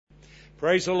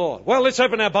Praise the Lord. Well, let's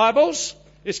open our Bibles.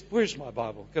 Where's my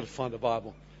Bible? Got to find a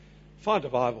Bible. Find a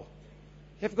Bible.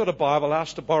 If you've got a Bible,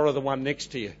 ask to borrow the one next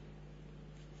to you.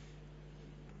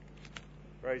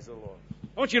 Praise the Lord.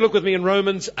 I want you to look with me in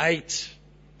Romans 8.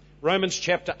 Romans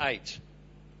chapter 8.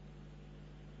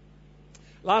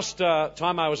 Last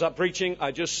time I was up preaching, I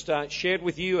just shared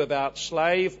with you about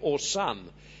slave or son.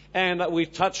 And we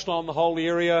touched on the whole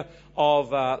area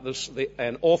of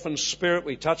an orphan spirit.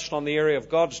 We touched on the area of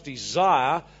God's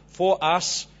desire for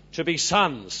us to be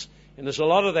sons. And there's a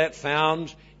lot of that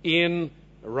found in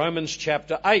Romans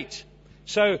chapter 8.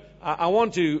 So I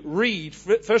want to read,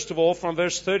 first of all, from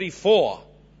verse 34.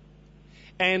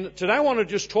 And today I want to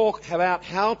just talk about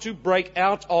how to break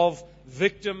out of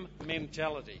victim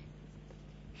mentality.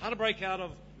 How to break out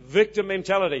of victim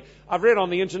mentality. I've read on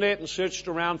the internet and searched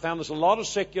around, found there's a lot of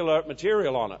secular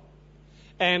material on it.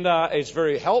 And it's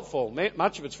very helpful.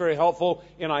 Much of it's very helpful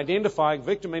in identifying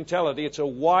victim mentality. It's a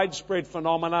widespread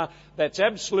phenomena that's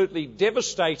absolutely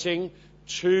devastating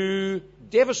to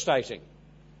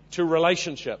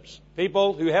relationships.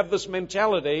 People who have this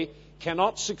mentality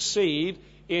cannot succeed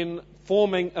in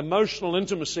forming emotional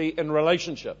intimacy in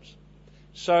relationships.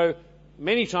 So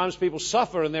many times people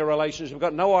suffer in their relationship,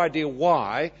 got no idea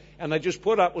why, and they just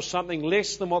put up with something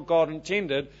less than what God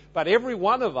intended. But every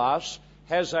one of us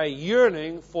has a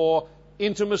yearning for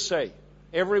intimacy.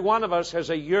 Every one of us has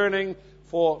a yearning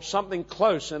for something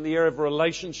close in the area of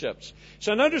relationships.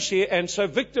 So notice here, and so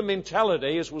victim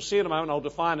mentality, as we'll see in a moment, I'll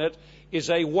define it, is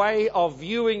a way of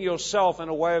viewing yourself and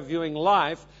a way of viewing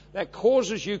life that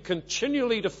causes you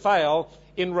continually to fail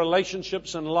in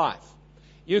relationships and life.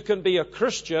 You can be a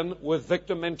Christian with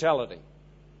victim mentality.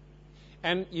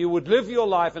 And you would live your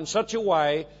life in such a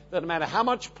way that no matter how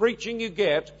much preaching you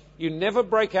get, you never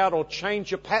break out or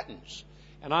change your patterns.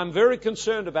 And I'm very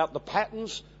concerned about the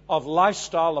patterns of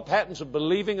lifestyle, the patterns of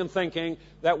believing and thinking,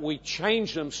 that we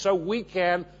change them so we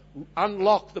can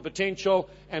unlock the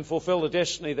potential and fulfill the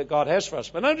destiny that God has for us.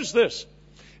 But notice this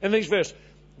in these verses.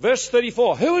 Verse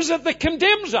 34, who is it that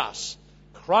condemns us?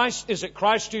 Christ, is it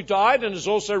Christ who died and is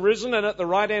also risen and at the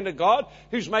right hand of God,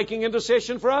 who's making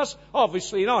intercession for us?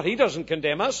 Obviously not. He doesn't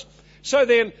condemn us. So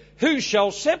then, who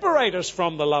shall separate us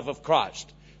from the love of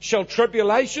Christ? Shall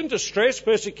tribulation, distress,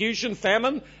 persecution,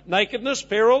 famine, nakedness,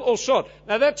 peril, or sword?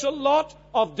 Now that's a lot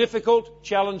of difficult,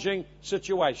 challenging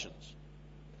situations.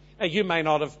 Now you may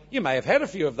have had a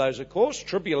few of those, of course.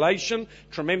 Tribulation,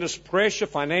 tremendous pressure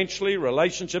financially,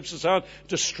 relationships and so on.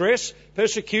 Distress,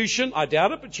 persecution, I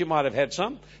doubt it, but you might have had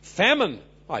some. Famine,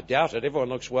 I doubt it. Everyone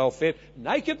looks well fed.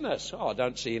 Nakedness, I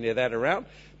don't see any of that around.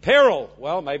 Peril,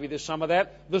 well, maybe there's some of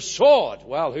that. The sword,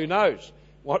 well, who knows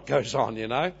what goes on,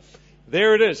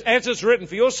 There it is. As it's written,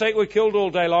 for your sake we're killed all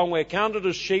day long. We're counted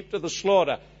as sheep to the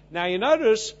slaughter. Now you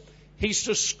notice he's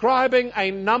describing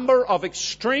a number of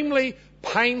extremely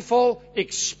painful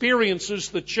experiences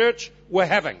the church were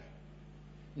having.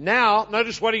 Now,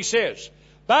 notice what he says.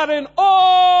 But in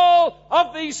all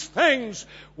of these things,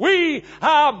 we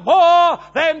are more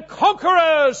than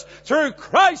conquerors through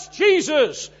Christ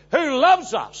Jesus, who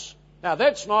loves us. Now,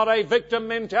 that's not a victim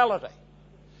mentality.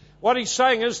 What he's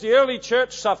saying is the early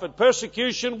church suffered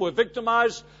persecution, were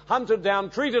victimized, hunted down,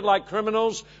 treated like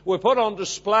criminals, were put on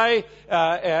display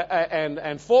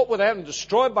and fought with and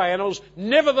destroyed by animals.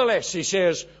 Nevertheless, he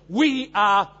says, we're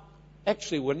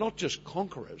not just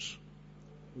conquerors,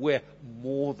 we're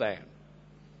more than.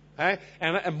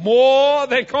 And more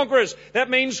than conquerors. That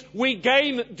means we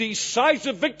gain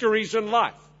decisive victories in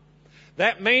life.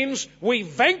 That means we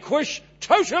vanquish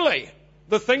totally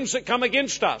the things that come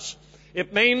against us.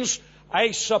 It means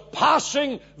a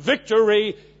surpassing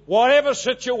victory, whatever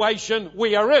situation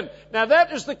we are in. Now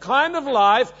that is the kind of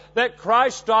life that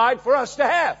Christ died for us to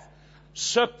have.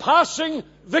 Surpassing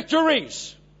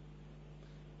victories.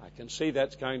 I can see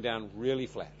that's going down really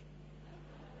flat.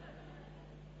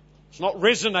 It's not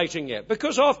resonating yet.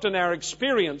 Because often our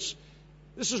experience,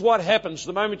 this is what happens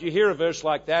the moment you hear a verse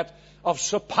like that, of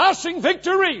surpassing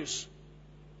victories.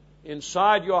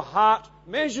 Inside your heart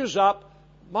measures up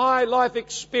my life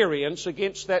experience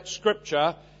against that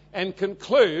scripture and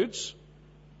concludes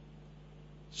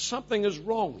something is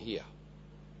wrong here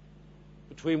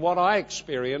between what I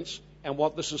experience and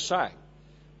what this is saying.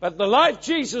 But the life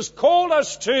Jesus called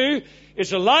us to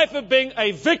is a life of being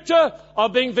a victor,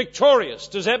 of being victorious.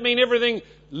 Does that mean everything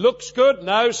looks good?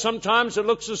 No, sometimes it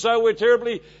looks as though we're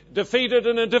terribly defeated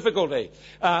and in difficulty.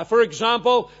 For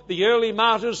example, the early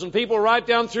martyrs and people right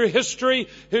down through history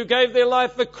who gave their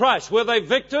life for Christ. Were they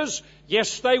victors?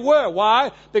 Yes, they were.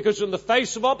 Why? Because in the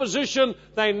face of opposition,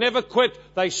 they never quit.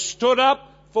 They stood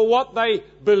up for what they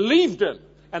believed in.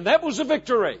 And that was a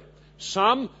victory.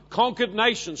 Some conquered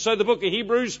nations. So the book of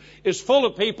Hebrews is full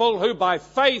of people who by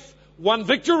faith won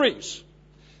victories.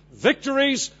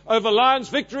 Victories over lions,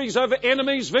 victories over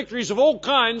enemies, victories of all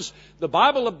kinds. The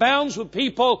Bible abounds with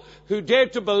people who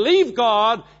dared to believe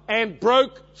God and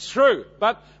broke through.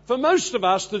 But for most of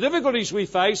us, the difficulties we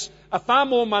face are far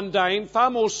more mundane, far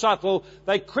more subtle.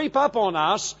 They creep up on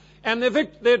us, and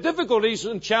they're difficulties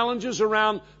and challenges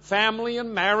around family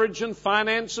and marriage and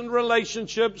finance and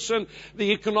relationships and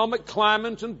the economic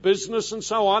climate and business and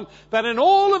so on. But in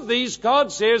all of these,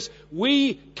 God says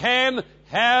we can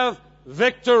have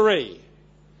victory.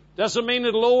 Doesn't mean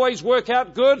it'll always work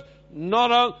out good.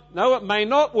 No, it may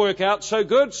not work out so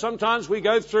good. Sometimes we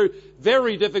go through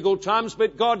very difficult times,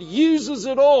 but God uses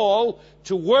it all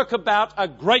to work about a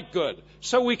great good,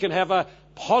 so we can have a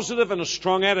positive and a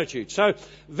strong attitude. So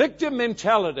victim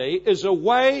mentality is a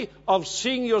way of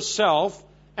seeing yourself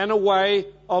and a way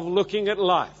of looking at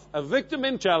life. A victim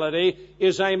mentality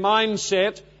is a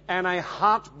mindset and a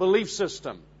heart belief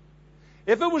system.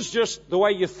 If it was just the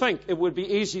way you think, it would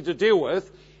be easy to deal with.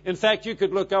 In fact, you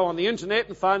could go on the internet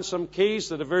and find some keys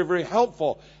that are very, very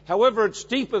helpful. However, it's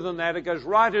deeper than that. It goes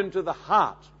right into the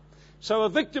heart. So a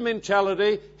victim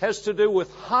mentality has to do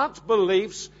with heart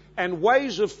beliefs and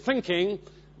ways of thinking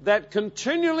that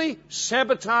continually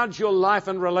sabotage your life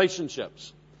and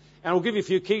relationships. And I'll give you a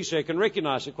few keys so you can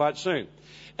recognize it quite soon.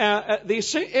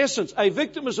 The essence, a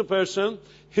victim is a person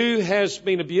who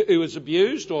who is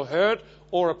abused or hurt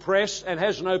or oppressed and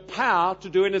has no power to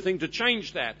do anything to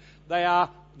change that. They are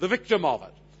the victim of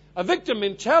it. A victim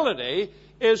mentality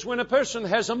is when a person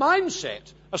has a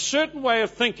mindset, a certain way of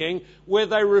thinking where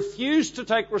they refuse to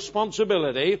take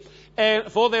responsibility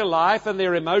for their life and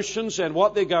their emotions and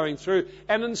what they're going through,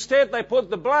 and instead they put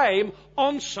the blame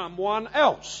on someone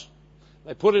else.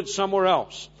 They put it somewhere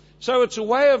else. So it's a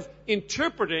way of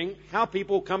interpreting how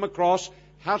people come across,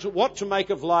 what to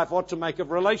make of life, what to make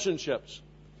of relationships.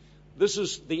 This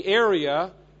is the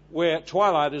area where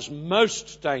Twilight is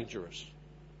most dangerous.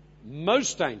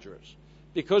 Most dangerous.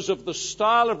 Because of the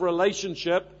style of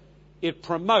relationship it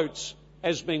promotes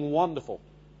as being wonderful.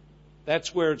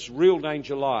 That's where its real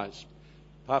danger lies,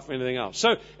 apart from anything else.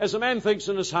 So, as a man thinks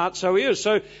in his heart, so he is.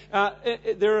 So,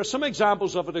 there are some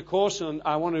examples of it, of course, and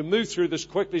I want to move through this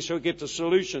quickly so we get to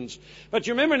solutions. But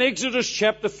you remember in Exodus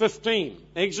chapter 15.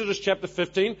 Exodus chapter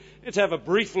 15. Let's have a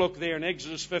brief look there in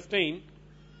Exodus 15.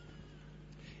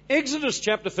 Exodus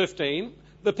chapter 15,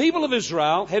 the people of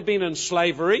Israel had been in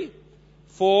slavery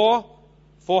for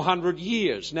 400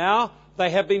 years. Now they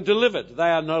have been delivered. They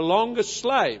are no longer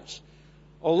slaves.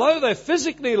 Although they're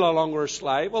physically no longer a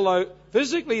slave, although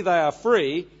physically they are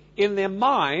free, in their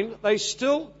mind they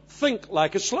still think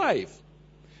like a slave.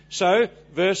 So,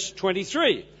 verse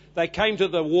 23, they came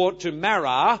to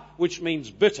Marah, which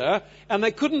means bitter, and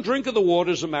they couldn't drink of the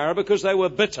waters of Marah because they were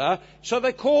bitter, so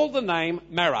they called the name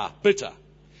Marah, bitter.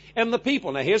 And the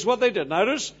people, now here's what they did.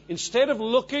 Notice, instead of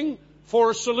looking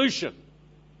for a solution,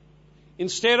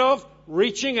 instead of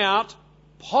reaching out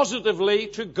positively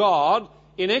to God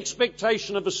in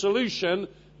expectation of a solution,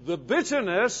 the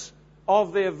bitterness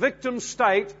of their victim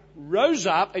state rose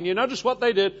up, and you notice what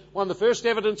they did. One of the first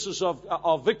evidences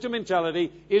of victim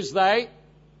mentality is they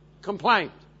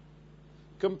complained.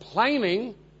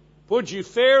 Complaining puts you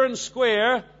fair and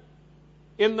square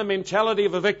in the mentality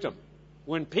of a victim.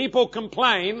 When people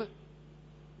complain,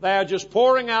 they are just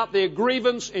pouring out their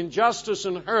grievance, injustice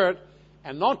and hurt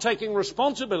and not taking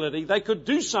responsibility. They could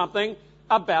do something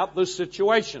about this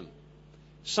situation.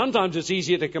 Sometimes it's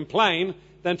easier to complain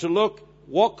than to look,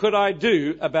 what could I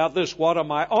do about this? What are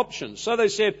my options? So they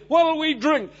said, what'll we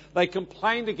drink? They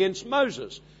complained against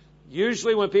Moses.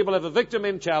 Usually when people have a victim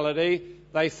mentality,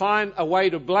 they find a way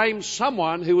to blame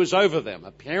someone who is over them.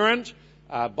 A parent,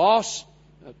 a boss,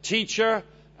 a teacher,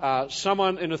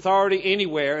 someone in authority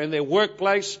anywhere in their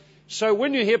workplace. So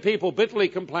when you hear people bitterly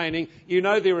complaining, you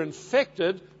know they're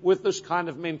infected with this kind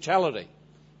of mentality.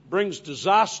 It brings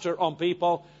disaster on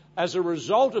people. As a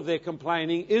result of their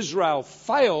complaining, Israel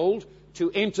failed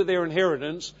to enter their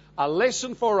inheritance. A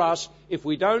lesson for us, if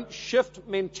we don't shift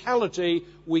mentality,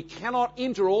 we cannot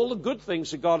enter all the good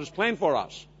things that God has planned for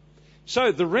us.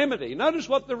 So the remedy, notice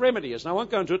what the remedy is. Now I won't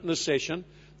go into it in this session.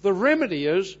 The remedy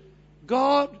is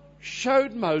God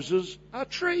showed Moses a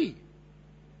tree.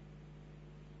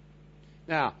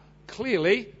 Now,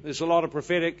 clearly, there's a lot of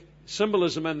prophetic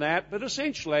symbolism in that, but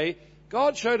essentially,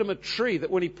 God showed him a tree that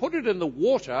when he put it in the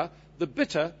water, the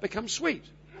bitter becomes sweet.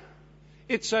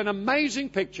 It's an amazing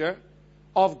picture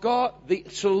of God. The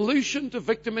solution to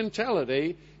victim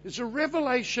mentality is a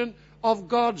revelation of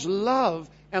God's love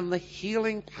and the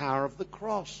healing power of the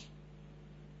cross.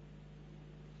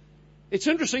 It's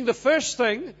interesting, the first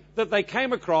thing that they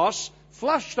came across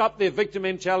flushed up their victim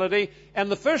mentality, and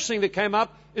the first thing that came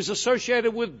up is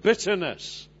associated with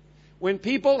bitterness. When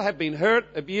people have been hurt,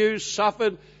 abused,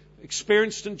 suffered,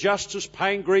 experienced injustice,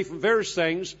 pain, grief, and various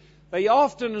things, they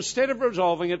often, instead of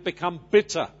resolving it, become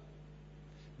bitter.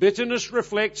 Bitterness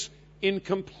reflects in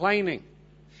complaining.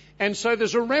 And so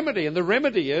there's a remedy, and the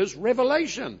remedy is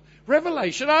revelation.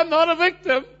 Revelation, I'm not a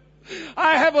victim.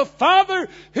 I have a Father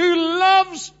who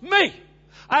loves me.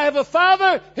 I have a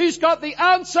Father who's got the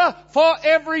answer for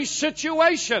every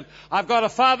situation. I've got a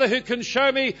Father who can show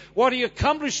me what He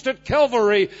accomplished at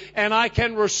Calvary, and I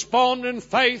can respond in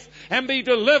faith and be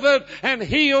delivered and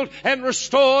healed and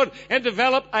restored and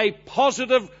develop a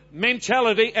positive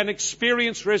mentality and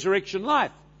experience resurrection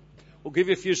life. We'll give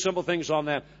you a few simple things on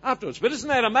that afterwards. But isn't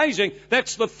that amazing?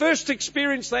 That's the first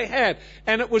experience they had,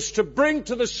 and it was to bring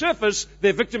to the surface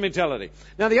their victim mentality.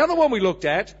 Now, the other one we looked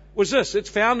at was this. It's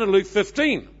found in Luke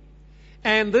 15.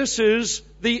 And this is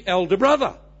the elder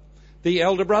brother. The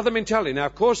elder brother mentality. Now,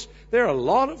 of course, there are a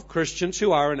lot of Christians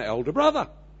who are an elder brother.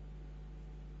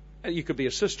 You could be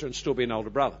a sister and still be an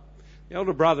elder brother. The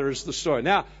elder brother is the story.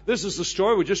 Now, this is the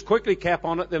story. We'll just quickly cap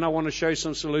on it, then I want to show you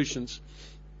some solutions.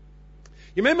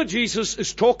 You remember Jesus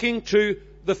is talking to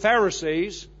the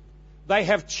Pharisees. They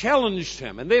have challenged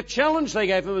Him. And their challenge they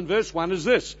gave Him in verse 1 is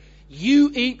this.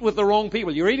 You eat with the wrong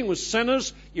people. You're eating with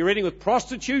sinners. You're eating with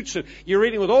prostitutes. And you're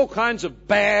eating with all kinds of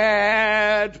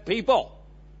bad people.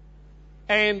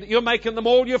 And you're making them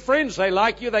all your friends. They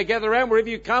like you. They gather around wherever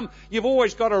you come. You've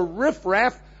always got a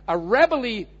riffraff, a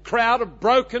rabbly crowd of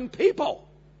broken people.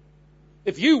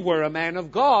 If you were a man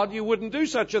of God, you wouldn't do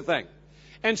such a thing.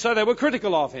 And so they were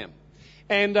critical of Him.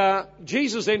 And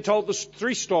Jesus then told us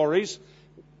 3 stories.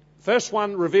 First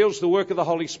one reveals the work of the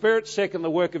Holy Spirit. Second, the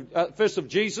work of first of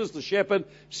Jesus, the shepherd.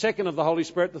 Second, of the Holy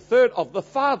Spirit. The third, of the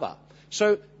Father.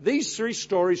 So these 3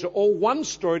 stories are all one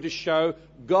story to show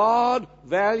God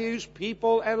values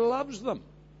people and loves them.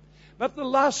 But the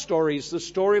last story is the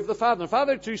story of the Father. The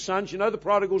Father had 2 sons. You know the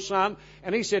prodigal son.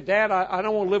 And he said, Dad, I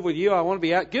don't want to live with you. I want to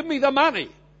be out. Give me the money. In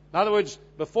other words,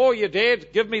 before you're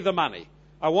dead, give me the money.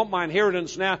 I want my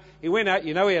inheritance now. He went out,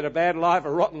 he had a bad life, a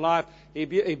rotten life.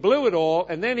 He blew it all,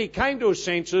 and then he came to his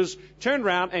senses, turned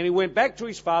around, and he went back to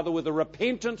his father with a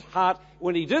repentant heart.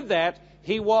 When he did that,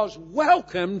 he was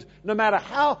welcomed, no matter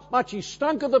how much he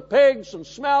stunk of the pigs and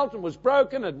smelt and was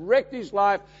broken and wrecked his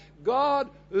life. God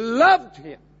loved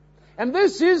him. And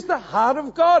this is the heart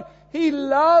of God. He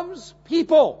loves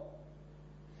people.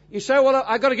 You say, well,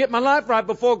 I've got to get my life right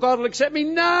before God will accept me.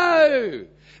 No!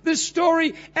 This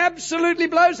story absolutely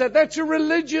blows that. That's a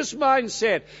religious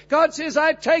mindset. God says,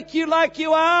 I take you like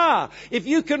you are. If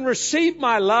you can receive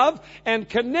my love and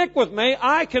connect with me,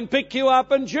 I can pick you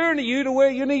up and journey you to where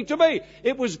you need to be.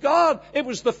 It was God, it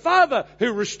was the Father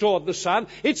who restored the Son.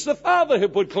 It's the Father who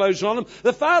put clothes on him,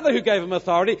 the Father who gave him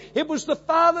authority. It was the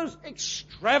Father's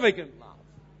extravagant love.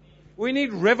 We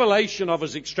need revelation of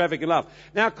His extravagant love.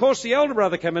 Now, of course, the elder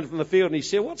brother came in from the field and he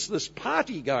said, what's this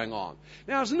party going on?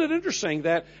 Now, isn't it interesting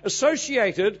that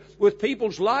associated with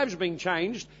people's lives being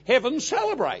changed, heaven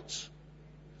celebrates.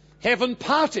 Heaven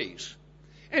parties.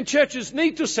 And churches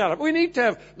need to celebrate. We need to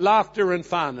have laughter and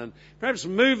fun and perhaps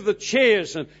move the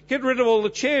chairs and get rid of all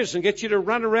the chairs and get you to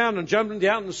run around and jump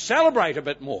down and celebrate a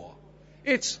bit more.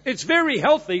 It's very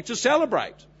healthy to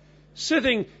celebrate.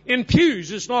 Sitting in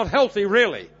pews is not healthy,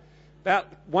 really. About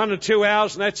 1 or 2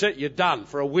 hours and that's it. You're done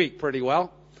for a week pretty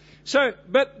well.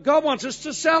 But God wants us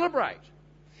to celebrate.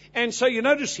 And so you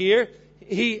notice here,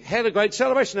 he had a great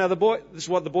celebration. Now this is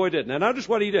what the boy did. Now notice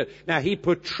what he did. Now he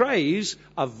portrays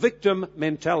a victim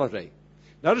mentality.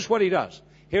 Notice what he does.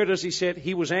 Here it is, he said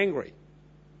he was angry.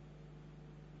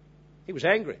 He was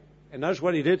angry. And notice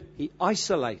what he did. He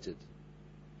isolated.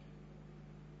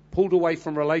 Pulled away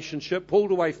from relationship,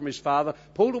 pulled away from his father,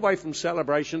 pulled away from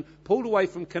celebration, pulled away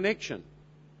from connection.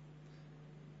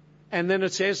 And then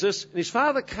it says this, and his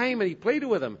father came and he pleaded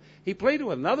with him. He pleaded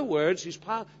with him. In other words, his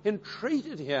father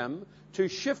entreated him to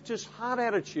shift his heart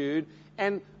attitude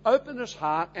and open his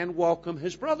heart and welcome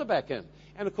his brother back in.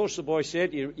 And of course the boy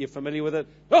said, you're familiar with it,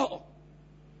 oh,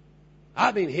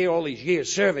 I've been here all these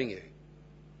years serving you.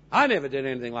 I never did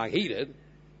anything like he did.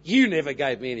 You never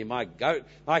gave me any of my goat.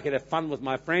 I could have fun with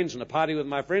my friends and a party with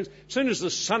my friends. As soon as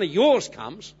this son of yours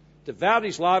comes, devoured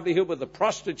his livelihood with the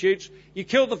prostitutes, you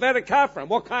killed the fatted calf for him.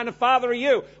 What kind of father are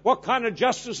you? What kind of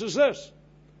justice is this?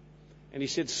 And he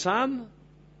said, son,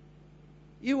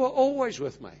 you were always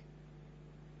with me.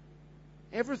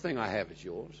 Everything I have is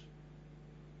yours.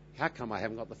 How come I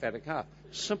haven't got the fatted calf?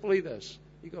 Simply this.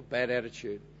 You've got bad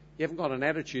attitude. You haven't got an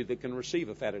attitude that can receive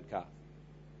a fatted calf.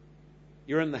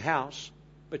 You're in the house,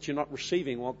 but you're not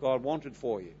receiving what God wanted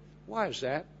for you. Why is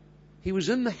that? He was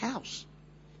in the house.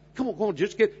 Come on,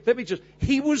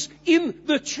 he was in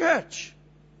the church.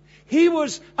 He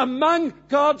was among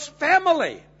God's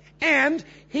family. And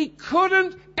he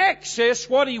couldn't access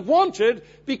what he wanted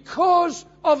because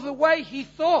of the way he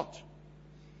thought.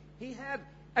 He had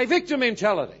a victim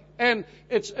mentality. And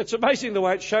it's amazing the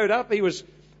way it showed up. He was,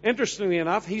 interestingly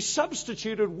enough, he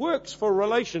substituted works for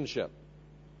relationship.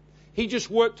 He just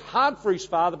worked hard for his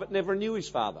father but never knew his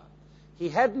father. He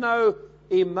had no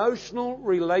emotional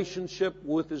relationship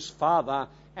with his father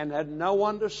and had no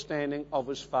understanding of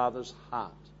his father's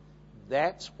heart.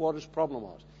 That's what his problem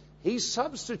was. He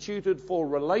substituted for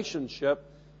relationship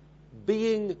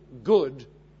being good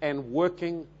and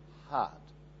working hard.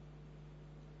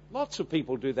 Lots of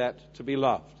people do that to be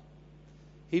loved.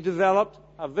 He developed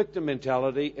a victim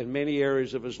mentality in many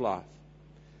areas of his life.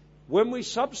 When we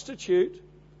substitute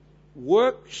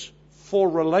works for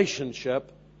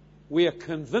relationship, we are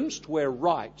convinced we're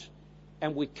right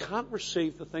and we can't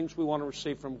receive the things we want to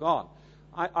receive from God.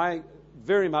 I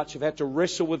very much have had to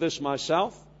wrestle with this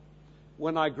myself.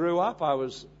 When I grew up, I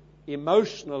was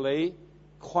emotionally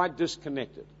quite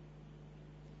disconnected.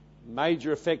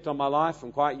 Major effect on my life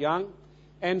from quite young.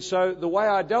 And so the way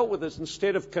I dealt with this,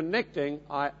 instead of connecting,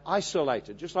 I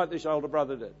isolated, just like this older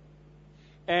brother did.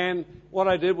 And what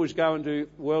I did was go into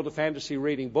the world of fantasy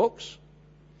reading books.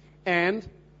 And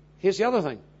here's the other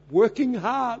thing, working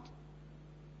hard.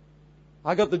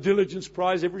 I got the diligence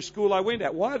prize every school I went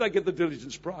at. Why did I get the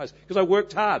diligence prize? Because I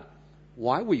worked hard.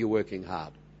 Why were you working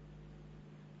hard?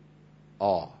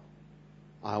 Oh,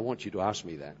 I want you to ask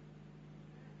me that.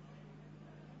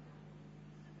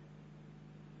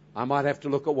 I might have to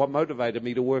look at what motivated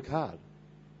me to work hard.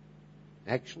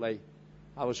 Actually,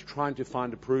 I was trying to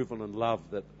find approval and love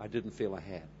that I didn't feel I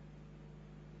had.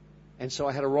 And so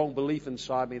I had a wrong belief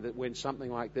inside me that when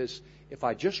something like this, if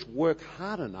I just work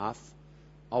hard enough,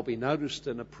 I'll be noticed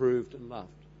and approved and loved.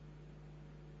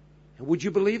 And would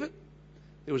you believe it?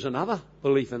 There was another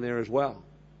belief in there as well.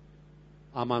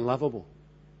 I'm unlovable.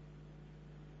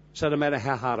 So no matter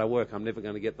how hard I work, I'm never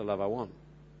going to get the love I want.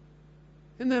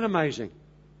 Isn't that amazing?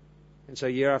 And so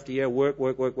year after year,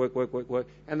 work.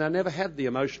 And I never had the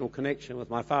emotional connection with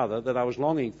my father that I was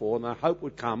longing for and I hope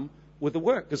would come with the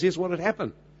work. Because here's what had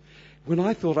happened. When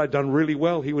I thought I'd done really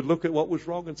well, he would look at what was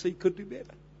wrong and see he could do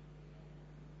better.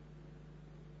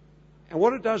 And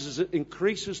what it does is it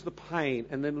increases the pain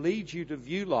and then leads you to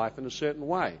view life in a certain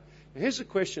way. Now here's a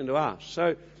question to ask.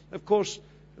 So, of course,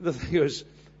 the thing is,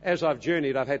 as I've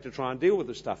journeyed, I've had to try and deal with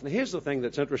this stuff. Now here's the thing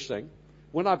that's interesting.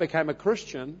 When I became a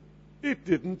Christian, it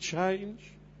didn't change.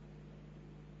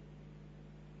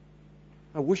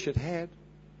 I wish it had.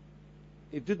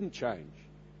 It didn't change.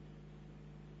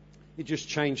 It just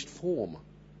changed form.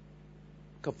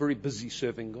 Got very busy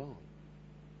serving God.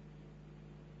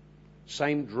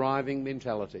 Same driving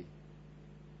mentality.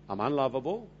 I'm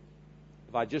unlovable.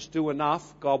 If I just do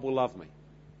enough, God will love me.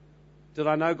 Did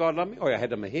I know God loved me? Oh, I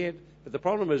had it in my head. But the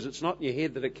problem is it's not in your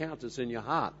head that it counts, it's in your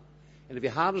heart. And if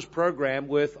your heart is programmed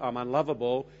with, I'm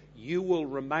unlovable, you will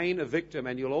remain a victim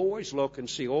and you'll always look and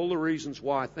see all the reasons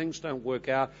why things don't work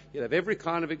out. You'll have every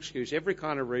kind of excuse, every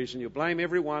kind of reason. You'll blame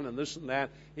everyone and this and that.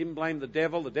 Even blame the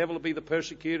devil. The devil will be the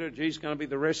persecutor. Jesus is going to be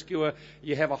the rescuer.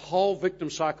 You have a whole victim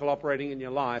cycle operating in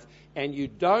your life and you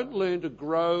don't learn to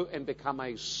grow and become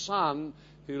a son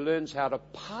who learns how to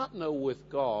partner with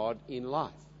God in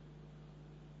life.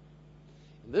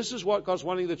 And this is what God's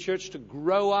wanting the church to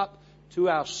grow up to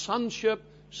our sonship,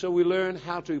 so we learn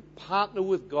how to partner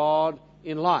with God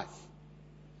in life.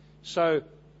 So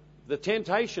the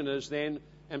temptation is then,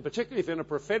 and particularly if in a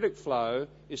prophetic flow,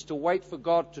 is to wait for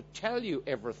God to tell you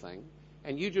everything,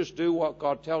 and you just do what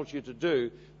God tells you to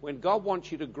do, when God wants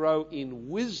you to grow in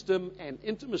wisdom and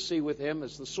intimacy with Him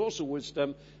as the source of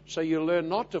wisdom, so you learn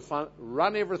not to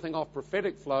run everything off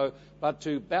prophetic flow, but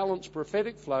to balance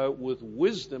prophetic flow with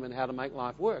wisdom and how to make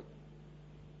life work.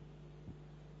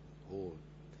 Well,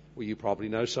 you probably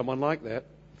know someone like that.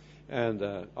 And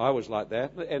I was like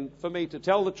that. And for me, to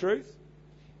tell the truth,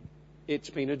 it's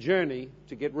been a journey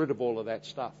to get rid of all of that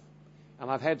stuff.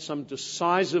 And I've had some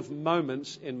decisive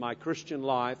moments in my Christian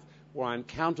life where I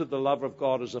encountered the love of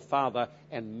God as a father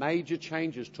and major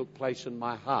changes took place in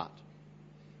my heart.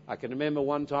 I can remember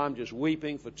one time just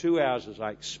weeping for 2 hours as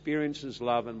I experienced His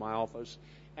love in my office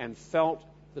and felt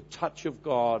the touch of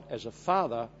God as a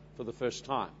father for the first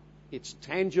time. It's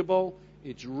tangible,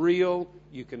 it's real,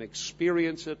 you can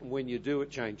experience it, and when you do,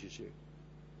 it changes you.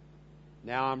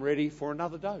 Now I'm ready for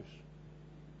another dose.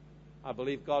 I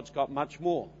believe God's got much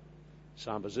more. So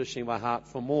I'm positioning my heart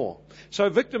for more. So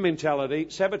victim mentality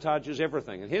sabotages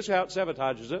everything. And here's how it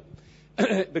sabotages it.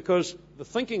 Because the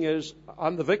thinking is,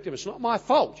 I'm the victim. It's not my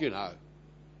fault, you know.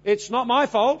 It's not my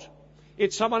fault.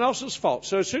 It's someone else's fault.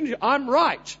 So as soon as I'm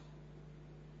right.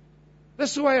 This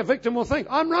is the way a victim will think.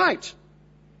 I'm right.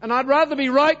 And I'd rather be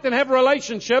right than have a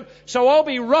relationship, so I'll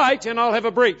be right and I'll have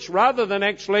a breach, rather than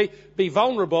actually be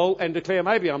vulnerable and declare,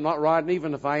 maybe I'm not right, and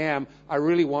even if I am, I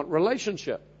really want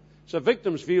relationship. So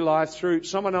victims view life through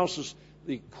someone else's,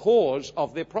 the cause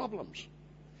of their problems.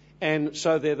 And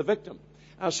so they're the victim.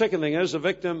 Second thing is, a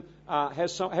victim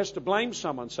has to blame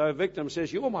someone. So a victim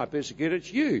says, you're my persecutor,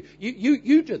 it's you.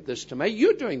 You did this to me,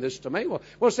 you're doing this to me. Well,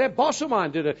 it's that boss of mine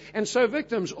did it. And so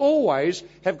victims always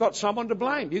have got someone to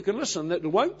blame. You can listen, it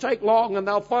won't take long and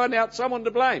they'll find out someone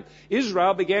to blame.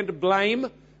 Israel began to blame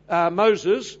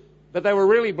Moses, but they were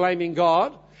really blaming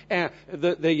God.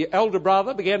 The elder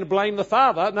brother began to blame the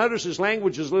father. Notice his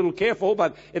language is a little careful,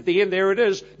 but at the end there it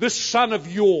is, this son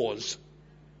of yours.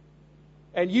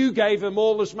 And you gave him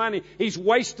all this money. He's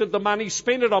wasted the money,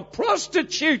 spent it on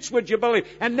prostitutes, would you believe?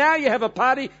 And now you have a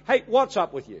party. Hey, what's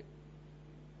up with you?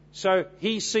 So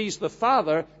he sees the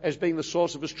father as being the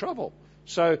source of his trouble.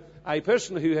 So a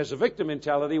person who has a victim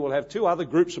mentality will have two other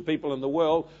groups of people in the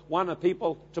world. One are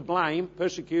people to blame,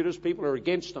 persecutors, people who are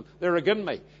against them. They're against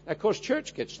me. Now, of course,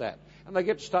 church gets that. And they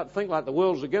get to start to think like the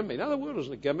world's against me. No, the world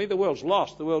isn't against me. The world's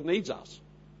lost. The world needs us.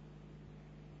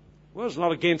 The world's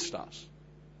not against us.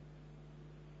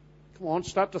 Come on,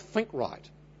 start to think right.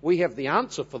 We have the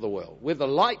answer for the world. We're the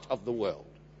light of the world.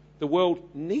 The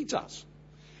world needs us.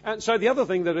 And so the other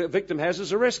thing that a victim has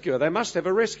is a rescuer. They must have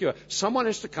a rescuer. Someone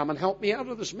has to come and help me out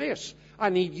of this mess. I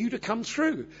need you to come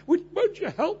through. Won't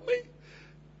you help me?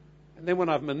 And then when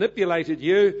I've manipulated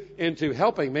you into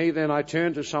helping me, then I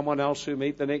turn to someone else who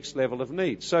meet the next level of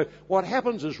need. So what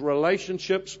happens is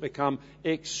relationships become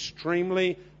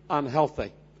extremely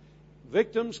unhealthy.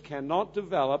 Victims cannot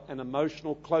develop an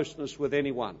emotional closeness with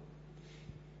anyone.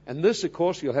 And this, of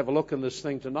course, you'll have a look in this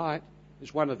thing tonight,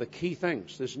 is one of the key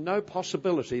things. There's no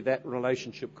possibility that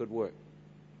relationship could work.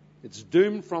 It's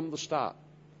doomed from the start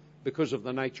because of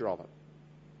the nature of it.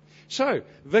 So,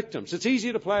 victims. It's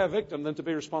easier to play a victim than to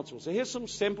be responsible. So here's some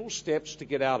simple steps to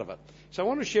get out of it. So I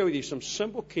want to share with you some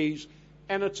simple keys,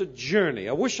 and it's a journey.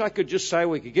 I wish I could just say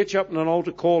we could get you up in an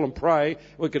altar call and pray.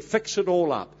 We could fix it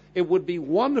all up. It would be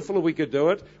wonderful if we could do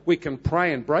it. We can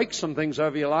pray and break some things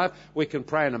over your life. We can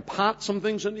pray and impart some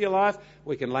things into your life.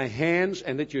 We can lay hands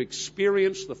and let you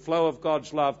experience the flow of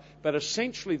God's love. But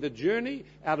essentially, the journey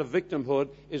out of victimhood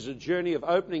is a journey of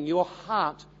opening your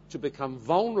heart to become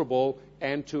vulnerable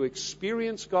and to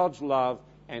experience God's love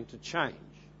and to change.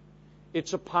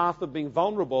 It's a path of being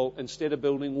vulnerable instead of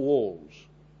building walls.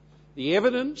 The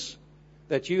evidence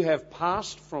that you have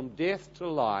passed from death to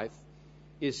life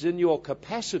is in your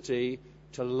capacity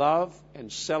to love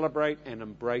and celebrate and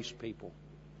embrace people.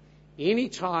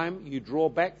 Anytime you draw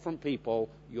back from people,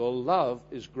 your love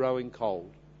is growing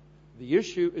cold. The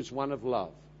issue is one of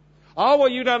love. Oh, well,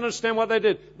 you don't understand what they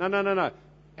did. No.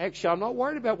 Actually, I'm not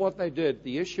worried about what they did.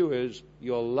 The issue is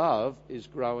your love is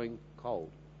growing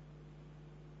cold.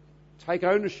 Take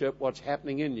ownership what's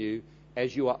happening in you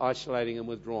as you are isolating and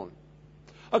withdrawing.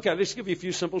 Okay, let's give you a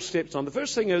few simple steps on. The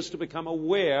first thing is to become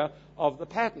aware of the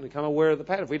pattern. Become aware of the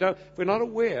pattern. If we're not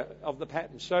aware of the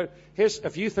pattern. So here's a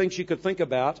few things you could think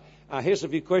about. Here's a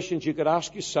few questions you could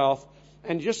ask yourself.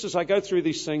 And just as I go through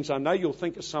these things, I know you'll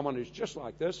think of someone who's just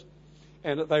like this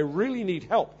and that they really need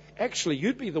help. Actually,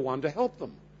 you'd be the one to help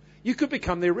them. You could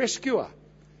become their rescuer.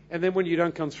 And then when you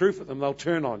don't come through for them, they'll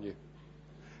turn on you.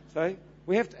 So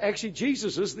we have to, actually,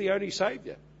 Jesus is the only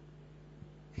Savior.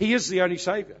 He is the only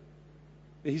Savior.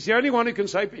 He's the only one who can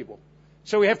save people.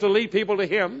 So we have to lead people to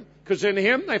Him, because in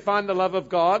Him they find the love of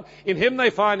God. In Him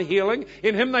they find healing.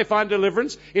 In Him they find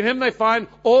deliverance. In Him they find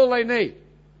all they need.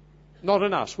 Not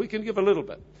in us. We can give a little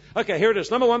bit. Okay, here it is.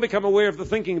 Number one, become aware of the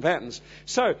thinking patterns.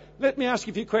 So let me ask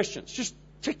you a few questions. Just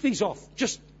tick these off.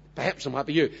 Just perhaps it might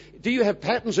be you. Do you have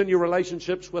patterns in your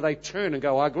relationships where they turn and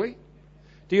go ugly?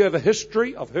 Do you have a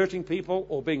history of hurting people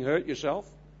or being hurt yourself?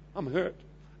 I'm hurt.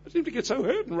 I seem to get so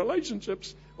hurt in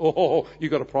relationships. Oh,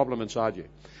 you've got a problem inside you.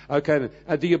 Okay,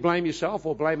 then. Do you blame yourself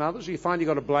or blame others? Do you find you've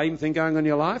got a blame thing going on in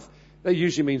your life? That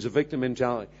usually means a victim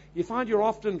mentality. You find you're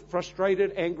often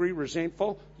frustrated, angry,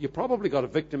 resentful. You've probably got a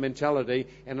victim mentality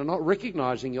and are not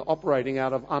recognizing you're operating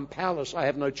out of I'm powerless, I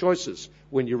have no choices,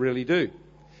 when you really do.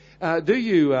 Do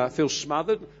you feel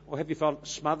smothered, or have you felt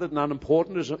smothered and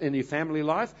unimportant in your family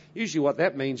life? Usually what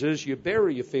that means is you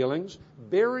bury your feelings,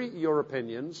 bury your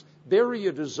opinions, bury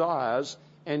your desires,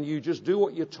 and you just do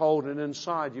what you're told, and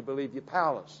inside you believe you're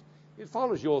powerless. It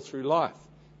follows you all through life.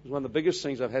 It's one of the biggest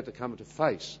things I've had to come to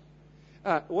face.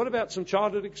 What about some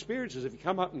childhood experiences? If you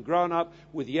come up and grown up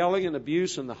with yelling and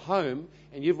abuse in the home,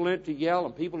 and you've learnt to yell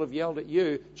and people have yelled at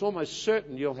you, it's almost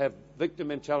certain you'll have victim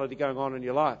mentality going on in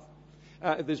your life.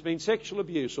 If there's been sexual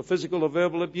abuse or physical or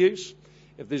verbal abuse,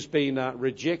 if there's been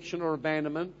rejection or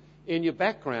abandonment in your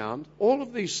background, all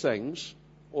of these things,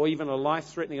 or even a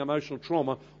life-threatening emotional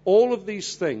trauma, all of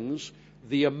these things,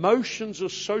 the emotions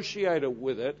associated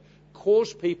with it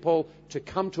cause people to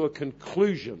come to a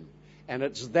conclusion. And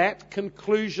it's that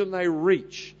conclusion they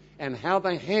reach and how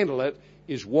they handle it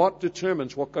is what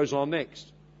determines what goes on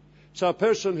next. So a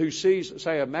person who sees,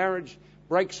 say, a marriage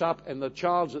breaks up and the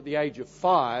child's at the age of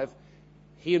 5,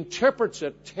 he interprets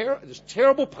it, there's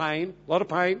terrible pain, a lot of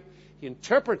pain. He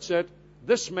interprets it,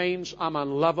 this means I'm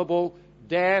unlovable,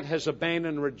 Dad has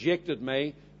abandoned and rejected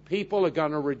me, people are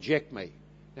going to reject me.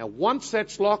 Now, once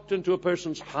that's locked into a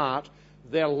person's heart,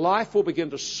 their life will begin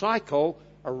to cycle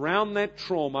around that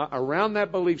trauma, around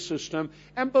that belief system,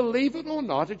 and believe it or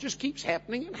not, it just keeps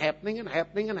happening and happening and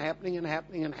happening and happening and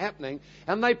happening and happening.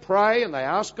 And they pray and they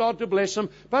ask God to bless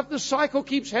them, but the cycle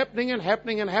keeps happening and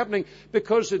happening and happening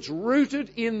because it's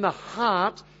rooted in the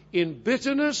heart in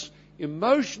bitterness,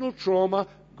 emotional trauma,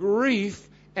 grief,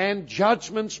 and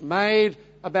judgments made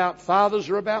about fathers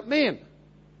or about men.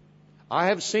 I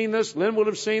have seen this, Lynn would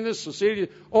have seen this, Cecilia,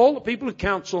 all the people who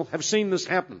counsel have seen this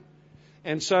happen.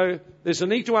 And so there's a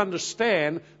need to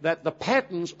understand that the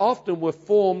patterns often were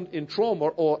formed in trauma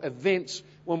or events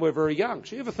when we're very young.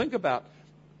 So you ever think about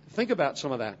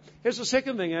some of that. Here's the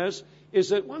second thing is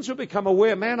that once we become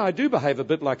aware, man, I do behave a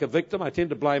bit like a victim. I tend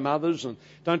to blame others and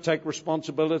don't take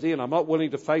responsibility, and I'm not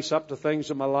willing to face up to things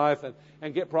in my life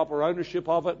and get proper ownership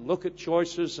of it and look at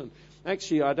choices. And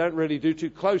actually, I don't really do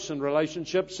too close in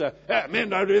relationships. Men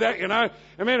don't do that, you know.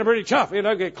 And men are pretty tough. You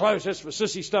don't get close. That's for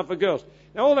sissy stuff for girls.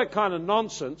 Now, all that kind of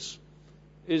nonsense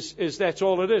is that's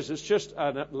all it is. It's just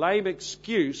a lame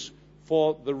excuse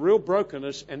for the real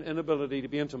brokenness and inability to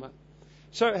be intimate.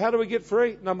 So how do we get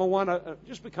free? Number one,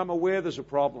 just become aware there's a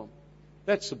problem.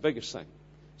 That's the biggest thing.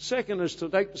 Second is to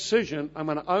take decision. I'm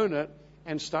going to own it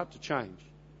and start to change.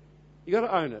 You got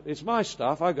to own it. It's my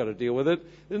stuff. I've got to deal with it.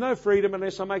 There's no freedom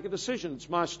unless I make a decision. It's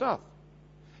my stuff.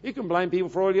 You can blame people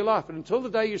for all your life, but until the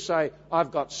day you say,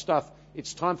 I've got stuff,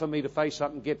 it's time for me to face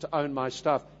up and get to own my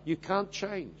stuff, you can't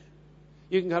change.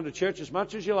 You can come to church as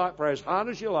much as you like, pray as hard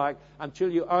as you like,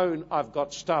 until you own, I've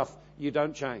got stuff, you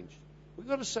don't change. We've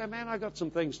got to say, man, I've got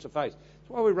some things to face. That's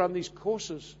why we run these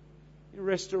courses,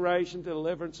 restoration,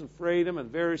 deliverance, and freedom, and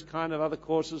various kind of other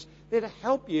courses. They're to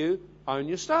help you own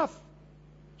your stuff.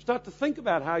 Start to think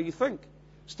about how you think.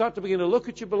 Start to begin to look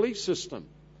at your belief system,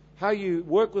 how you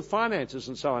work with finances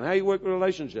and so on, how you work with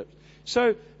relationships.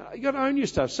 So you've got to own your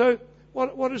stuff. So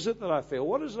what is it that I feel?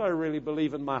 What is it I really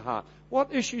believe in my heart?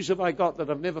 What issues have I got that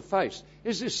I've never faced?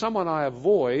 Is there someone I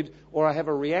avoid or I have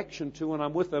a reaction to when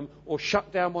I'm with them or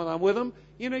shut down when I'm with them?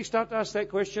 You start to ask that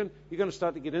question, you're going to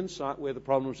start to get insight where the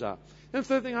problems are. Then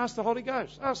third thing, ask the Holy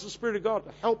Ghost. Ask the Spirit of God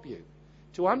to help you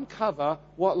to uncover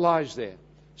what lies there.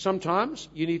 Sometimes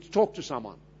you need to talk to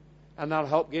someone, and they'll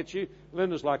help get you.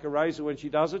 Linda's like a razor when she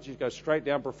does it. She goes straight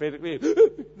down prophetically.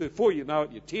 Before you know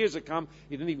it, your tears have come.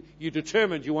 You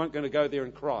determined you weren't going to go there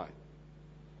and cry.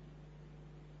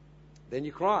 Then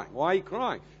you're crying. Why are you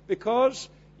crying? Because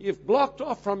you've blocked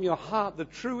off from your heart the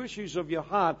true issues of your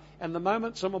heart, and the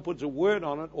moment someone puts a word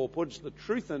on it or puts the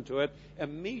truth into it,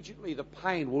 immediately the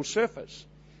pain will surface.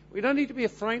 We don't need to be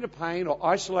afraid of pain or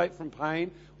isolate from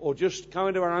pain or just go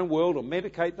into our own world or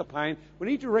medicate the pain. We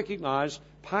need to recognize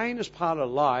pain is part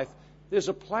of life. There's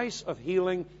a place of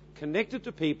healing connected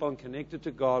to people and connected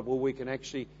to God where we can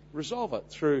actually resolve it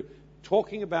through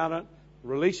talking about it,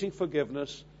 releasing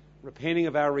forgiveness, repenting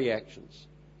of our reactions.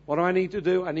 What do I need to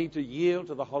do? I need to yield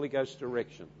to the Holy Ghost's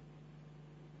direction.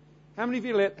 How many of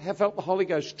you have felt the Holy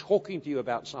Ghost talking to you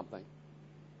about something?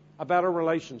 About a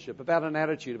relationship, about an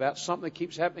attitude, about something that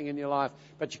keeps happening in your life,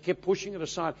 but you kept pushing it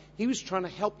aside. He was trying to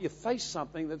help you face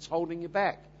something that's holding you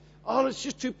back. Oh, it's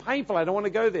just too painful. I don't want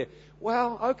to go there.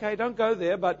 Well, okay, don't go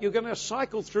there, but you're going to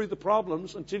cycle through the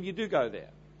problems until you do go there.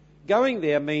 Going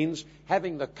there means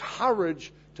having the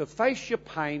courage to face your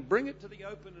pain, bring it to the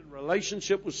open in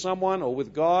relationship with someone or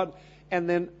with God, and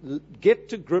then get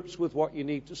to grips with what you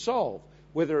need to solve.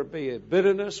 Whether it be a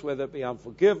bitterness, whether it be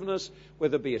unforgiveness,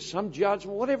 whether it be some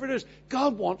judgment, whatever it is,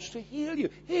 God wants to heal you.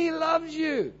 He loves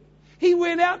you. He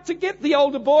went out to get the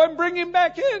older boy and bring him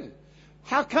back in.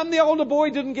 How come the older boy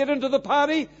didn't get into the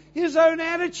party? His own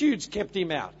attitudes kept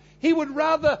him out. He would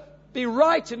rather be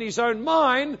right in his own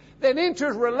mind than enter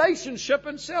a relationship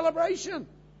and celebration.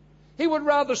 He would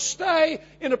rather stay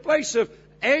in a place of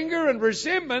anger and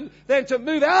resentment than to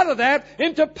move out of that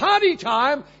into party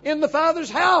time in the Father's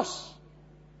house.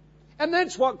 And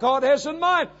that's what God has in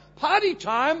mind. Party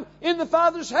time in the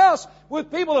Father's house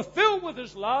with people who are filled with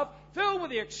His love, filled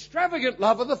with the extravagant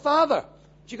love of the Father.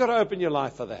 But you've got to open your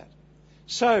life for that.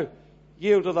 So,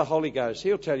 yield to the Holy Ghost.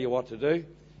 He'll tell you what to do.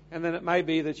 And then it may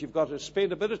be that you've got to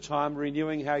spend a bit of time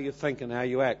renewing how you think and how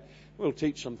you act. We'll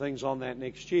teach some things on that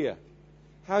next year.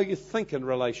 How you think in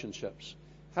relationships.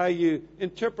 How you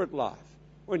interpret life.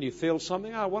 When you feel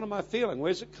something, what am I feeling?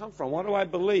 Where's it come from? What do I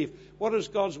believe? What does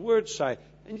God's Word say?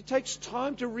 And it takes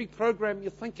time to reprogram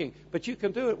your thinking. But you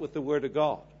can do it with the Word of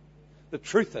God. The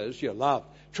truth is you're loved.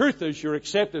 Truth is you're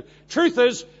accepted. Truth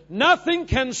is nothing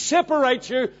can separate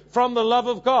you from the love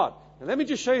of God. And let me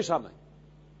just show you something.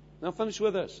 And I'll finish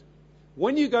with this.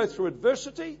 When you go through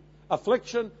adversity,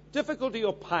 affliction, difficulty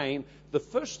or pain, the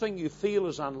first thing you feel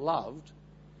is unloved.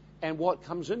 And what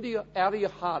comes out of your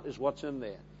heart is what's in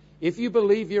there. If you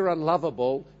believe you're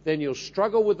unlovable, then you'll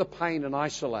struggle with the pain and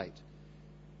isolate.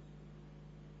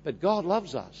 But God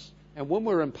loves us. And when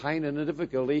we're in pain and in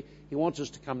difficulty, He wants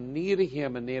us to come near to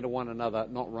Him and near to one another,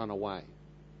 not run away.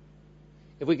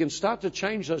 If we can start to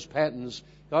change those patterns,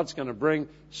 God's going to bring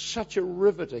such a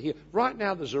river to heal. Right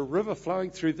now, there's a river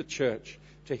flowing through the church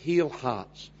to heal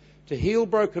hearts, to heal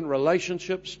broken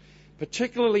relationships,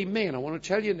 particularly men. I want to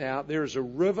tell you now, there is a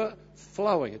river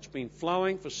flowing. It's been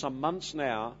flowing for some months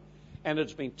now, and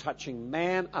it's been touching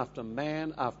man after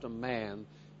man after man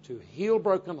to heal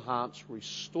broken hearts,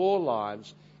 restore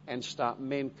lives, and start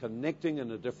men connecting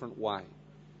in a different way.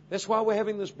 That's why we're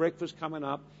having this breakfast coming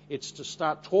up. It's to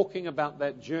start talking about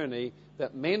that journey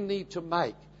that men need to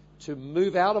make to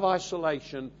move out of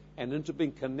isolation and into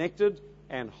being connected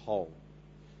and whole.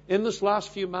 In this last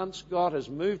few months, God has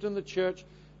moved in the church.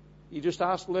 You just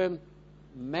ask Lynn,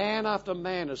 man after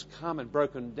man has come and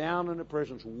broken down in the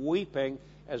presence, weeping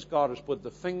as God has put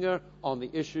the finger on the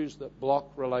issues that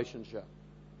block relationship.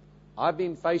 I've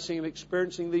been facing and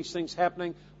experiencing these things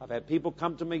happening. I've had people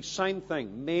come to me, same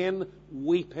thing, men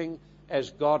weeping as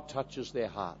God touches their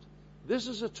heart. This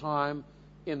is a time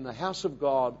in the house of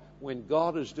God when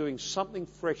God is doing something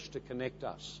fresh to connect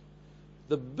us.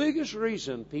 The biggest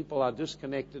reason people are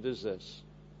disconnected is this.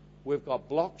 We've got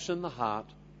blocks in the heart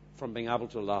from being able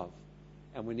to love.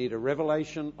 And we need a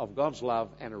revelation of God's love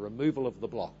and a removal of the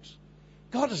blocks.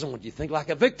 God doesn't want you to think like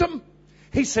a victim.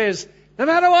 He says, no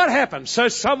matter what happens, so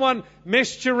someone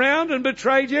messed you around and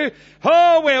betrayed you.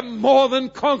 Oh, we're more than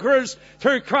conquerors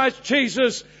through Christ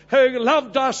Jesus who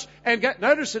loved us. And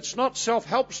notice it's not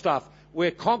self-help stuff.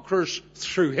 We're conquerors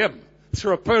through Him,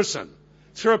 through a person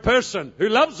who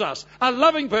loves us, a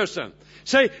loving person.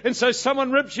 And so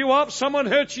someone rips you off, someone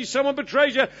hurts you, someone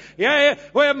betrays you. Yeah,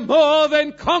 we're more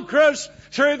than conquerors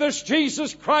through this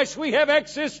Jesus Christ. We have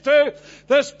access to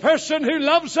this person who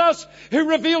loves us, who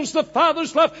reveals the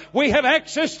Father's love. We have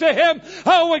access to Him.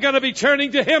 Oh, we're going to be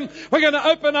turning to Him. We're going to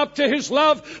open up to His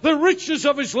love. The riches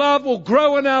of His love will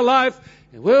grow in our life.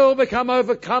 And we'll become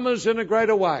overcomers in a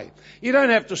greater way. You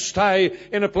don't have to stay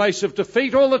in a place of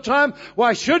defeat all the time.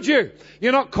 Why should you?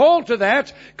 You're not called to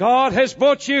that. God has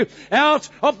brought you out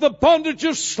of the bondage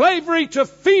of slavery to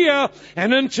fear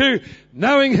and into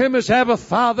knowing Him as Abba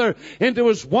Father, into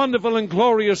His wonderful and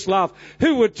glorious love.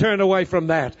 Who would turn away from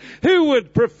that? Who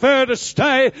would prefer to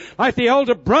stay like the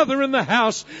older brother in the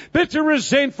house, bitter,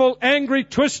 resentful, angry,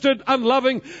 twisted,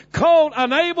 unloving, cold,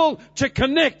 unable to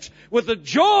connect with the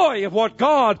joy of what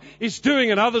God is doing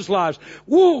in others' lives?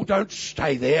 Whoa, don't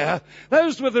stay there.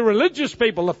 Those were the religious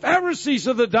people, the Pharisees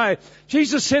of the day.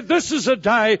 Jesus said this is a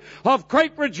day of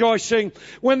great rejoicing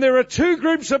when there are two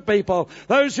groups of people.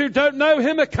 Those who don't know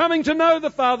Him are coming to know the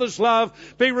Father's love,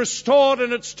 be restored,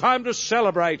 and it's time to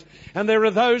celebrate. And there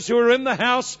are those who are in the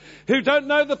house who don't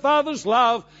know the Father's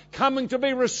love, coming to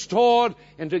be restored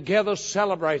and together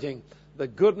celebrating the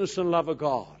goodness and love of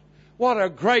God. What a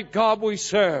great God we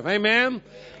serve. Amen.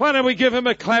 Why don't we give Him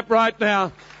a clap right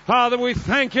now? Father, we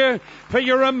thank You for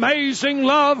Your amazing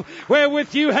love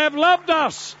wherewith You have loved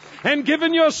us and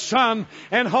given Your Son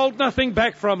and hold nothing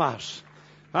back from us.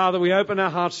 Father, we open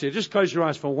our hearts here. Just close your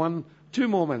eyes for 2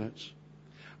 more minutes.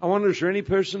 I wonder, is there any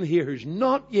person here who's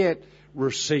not yet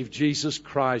received Jesus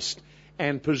Christ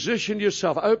and positioned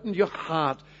yourself, opened your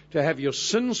heart to have your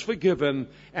sins forgiven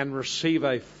and receive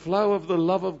a flow of the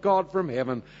love of God from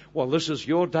heaven? Well, this is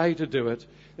your day to do it.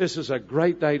 This is a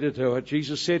great day to do it.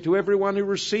 Jesus said to everyone who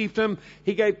received Him,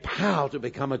 He gave power to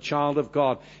become a child of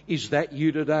God. Is that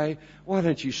you today? Why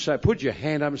don't you put your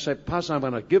hand up and say, Pastor, I'm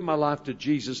going to give my life to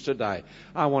Jesus today.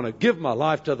 I want to give my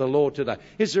life to the Lord today.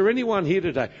 Is there anyone here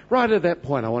today? Right at that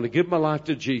point, I want to give my life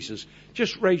to Jesus.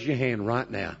 Just raise your hand right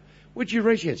now. Would you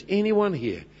raise your hands? Anyone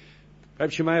here?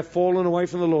 Perhaps you may have fallen away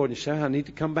from the Lord and you say, I need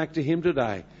to come back to Him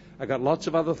today. I got lots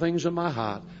of other things in my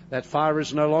heart. That fire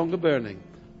is no longer burning.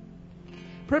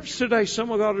 Perhaps today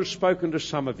some of God has spoken to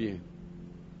some of you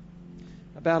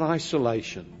about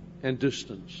isolation and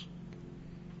distance.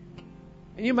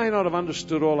 And you may not have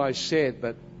understood all I said,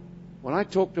 but when I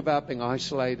talked about being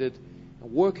isolated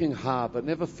and working hard but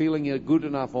never feeling you're good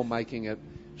enough or making it,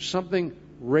 something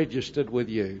registered with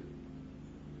you.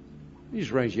 You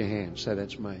just raise your hand, say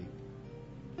that's me.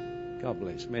 God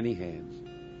bless, many hands.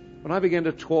 When I began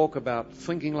to talk about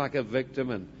thinking like a victim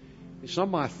and it's not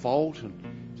my fault and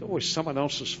it's always someone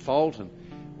else's fault, and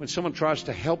when someone tries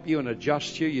to help you and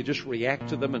adjust you, you just react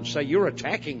to them and say, you're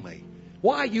attacking me.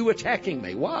 Why are you attacking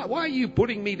me? Why are you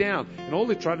putting me down? And all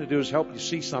they're trying to do is help you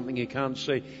see something you can't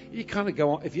see. You kind of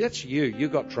go on. If that's you,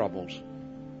 you've got troubles.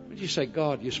 But you say,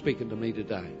 God, you're speaking to me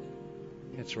today.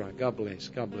 That's right. God bless.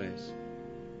 God bless.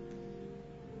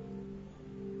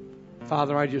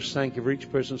 Father, I just thank you for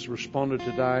each person that's responded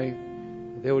today.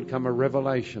 There would come a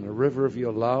revelation, a river of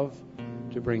your love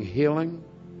to bring healing,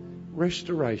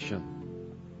 restoration.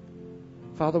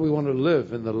 Father, we want to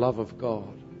live in the love of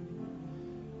God.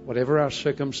 Whatever our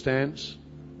circumstance,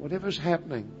 whatever's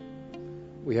happening,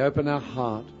 we open our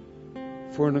heart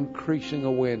for an increasing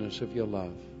awareness of your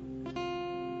love.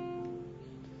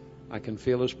 I can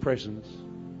feel His presence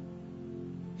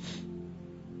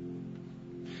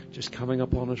just coming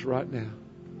upon us right now.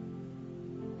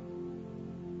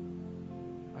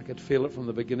 I could feel it from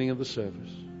the beginning of the service.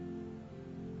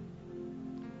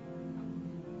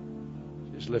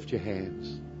 Just lift your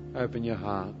hands. Open your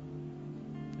heart.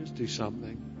 Just do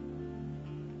something.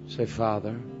 Say,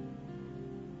 Father,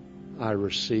 I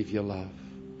receive your love.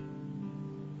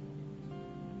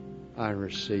 I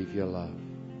receive your love.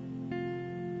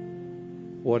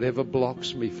 Whatever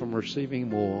blocks me from receiving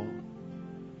more,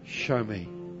 show me.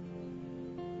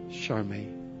 Show me.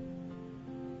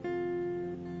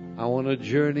 I want to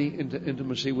journey into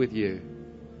intimacy with you,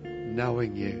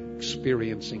 knowing you,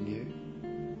 experiencing you,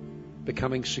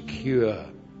 becoming secure,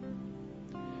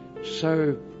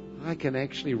 so I can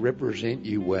actually represent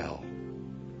you well.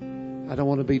 I don't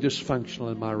want to be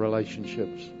dysfunctional in my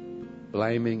relationships,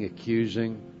 blaming,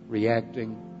 accusing,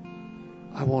 reacting.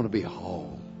 I want to be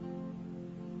whole.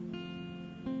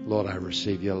 Lord, I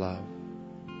receive your love.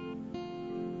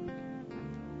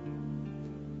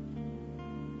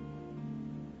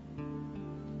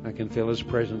 I can feel His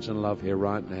presence and love here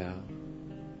right now.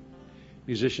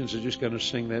 Musicians are just going to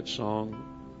sing that song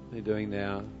they're doing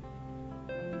now.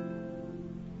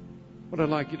 What I'd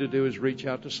like you to do is reach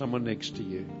out to someone next to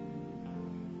you.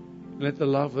 Let the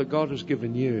love that God has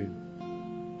given you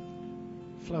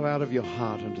flow out of your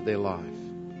heart into their life.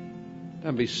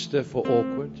 Don't be stiff or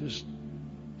awkward. Just,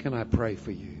 can I pray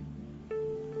for you?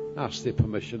 Ask their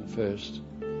permission first.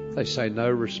 If they say no,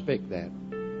 respect that.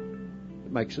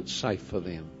 It makes it safe for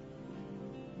them.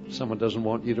 If someone doesn't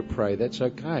want you to pray, that's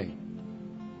okay.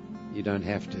 You don't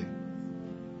have to.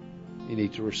 You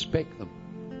need to respect them.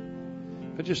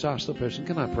 But just ask the person,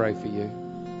 can I pray for you?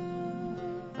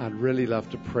 I'd really love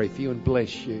to pray for you and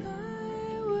bless you.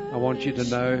 I want you to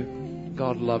know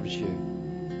God loves you.